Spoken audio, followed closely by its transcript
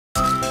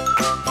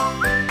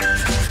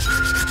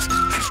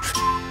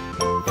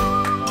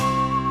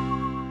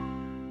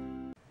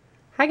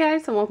Hi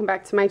guys, and welcome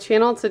back to my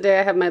channel. Today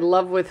I have my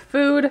Love with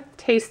Food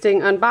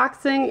tasting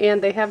unboxing,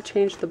 and they have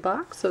changed the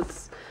box, so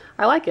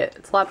I like it.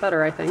 It's a lot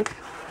better, I think.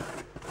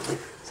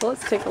 So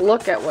let's take a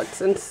look at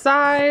what's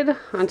inside.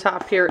 On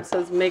top here it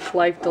says make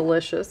life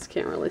delicious.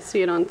 Can't really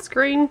see it on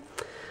screen.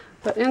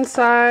 But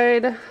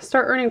inside,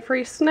 start earning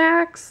free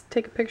snacks,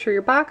 take a picture of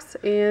your box,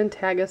 and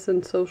tag us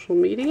in social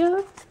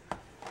media.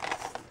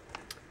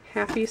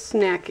 Happy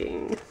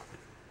snacking.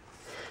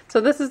 So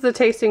this is the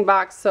tasting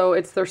box, so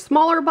it's their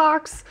smaller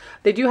box.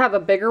 They do have a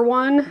bigger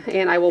one,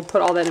 and I will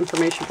put all that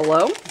information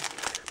below.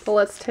 But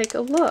let's take a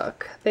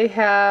look. They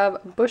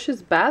have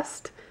Bush's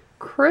Best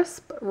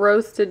crisp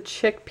roasted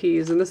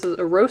chickpeas, and this is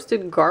a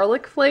roasted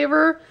garlic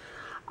flavor.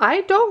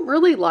 I don't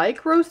really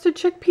like roasted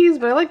chickpeas,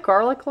 but I like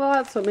garlic a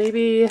lot, so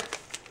maybe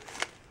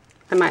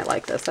I might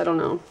like this. I don't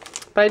know.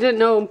 But I didn't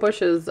know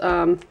Bush's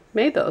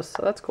made those,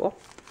 so that's cool.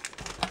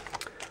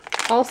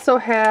 Also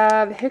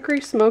have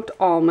hickory smoked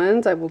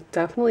almonds. I will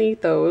definitely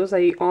eat those. I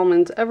eat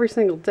almonds every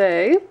single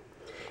day,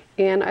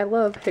 and I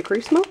love hickory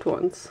smoked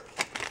ones.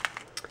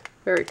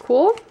 Very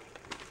cool.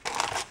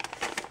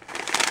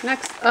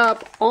 Next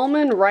up,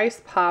 almond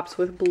rice pops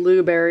with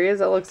blueberries.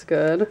 That looks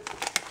good.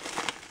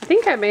 I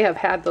think I may have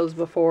had those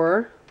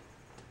before.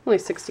 Only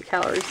 60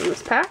 calories in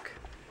this pack.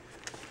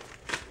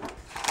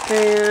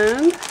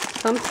 And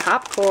some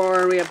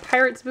popcorn. We have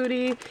Pirate's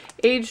Booty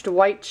aged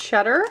white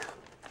cheddar.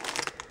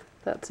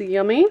 That's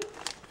yummy.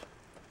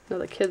 Now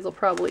the kids will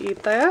probably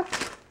eat that.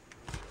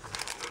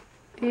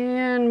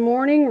 And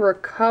morning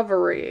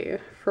recovery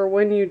for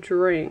when you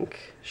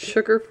drink.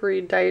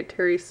 Sugar-free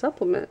dietary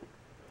supplement.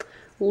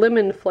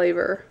 Lemon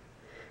flavor.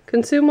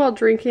 Consume while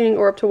drinking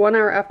or up to 1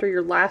 hour after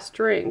your last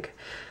drink.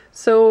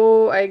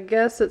 So I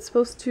guess it's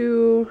supposed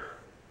to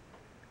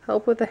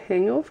help with a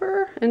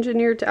hangover.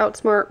 Engineered to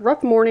outsmart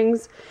rough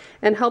mornings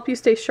and help you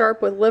stay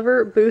sharp with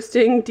liver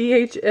boosting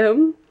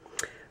DHM.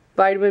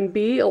 Vitamin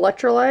B,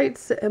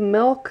 electrolytes,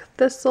 milk,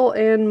 thistle,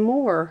 and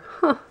more.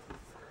 Huh.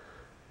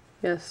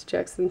 Yes,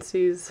 Jackson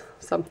sees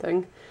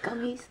something.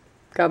 Gummies.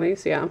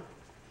 Gummies, yeah.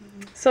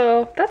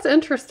 So that's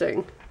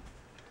interesting.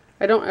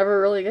 I don't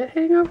ever really get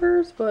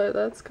hangovers, but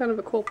that's kind of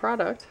a cool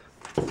product.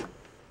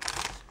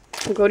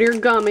 Go to your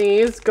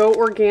gummies. Go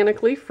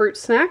organically. Fruit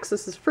snacks.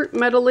 This is fruit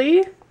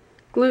medley,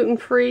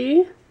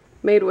 gluten-free,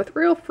 made with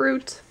real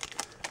fruit.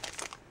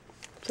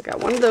 So I got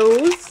one of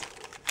those.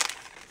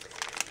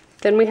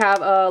 Then we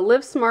have a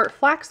Live Smart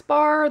Flax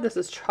Bar. This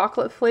is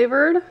chocolate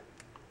flavored. I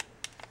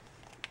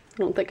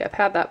don't think I've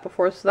had that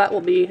before, so that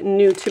will be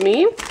new to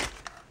me.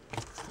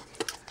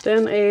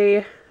 Then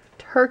a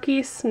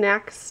turkey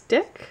snack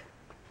stick.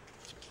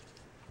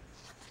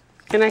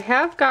 And I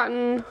have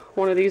gotten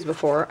one of these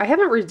before. I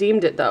haven't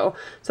redeemed it though.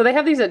 So they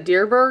have these at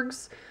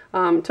Deerberg's.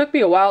 It took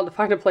me a while to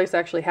find a place that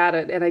actually had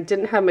it, and I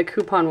didn't have my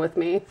coupon with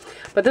me.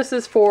 But this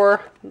is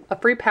for a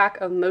free pack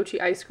of mochi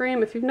ice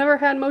cream. If you've never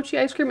had mochi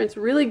ice cream, it's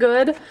really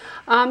good.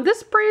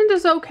 This brand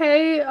is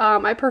okay.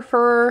 I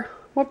prefer,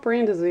 what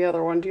brand is the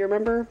other one? Do you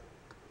remember?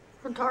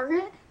 From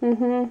Target?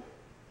 Mm-hmm.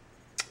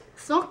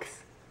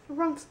 Stunks.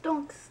 From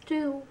Stunks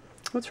too.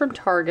 What's from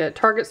Target?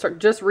 Target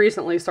just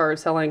recently started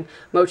selling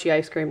mochi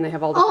ice cream. They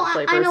have all different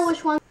flavors. I know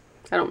which one.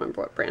 I don't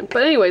remember what brand.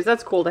 But anyways,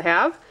 that's cool to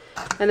have.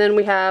 And then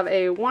we have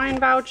a wine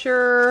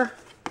voucher.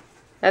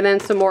 And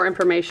then some more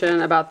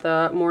information about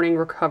the morning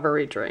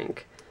recovery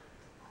drink.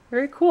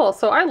 Very cool.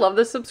 So I love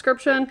this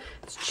subscription.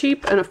 It's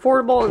cheap and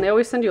affordable, and they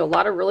always send you a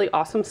lot of really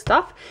awesome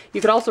stuff.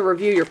 You could also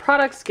review your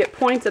products, get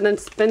points, and then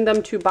spend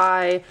them to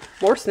buy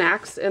more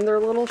snacks in their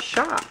little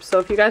shop. So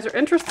if you guys are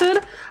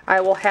interested,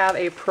 I will have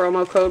a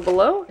promo code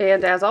below.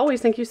 And as always,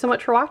 thank you so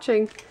much for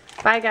watching.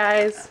 Bye,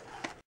 guys.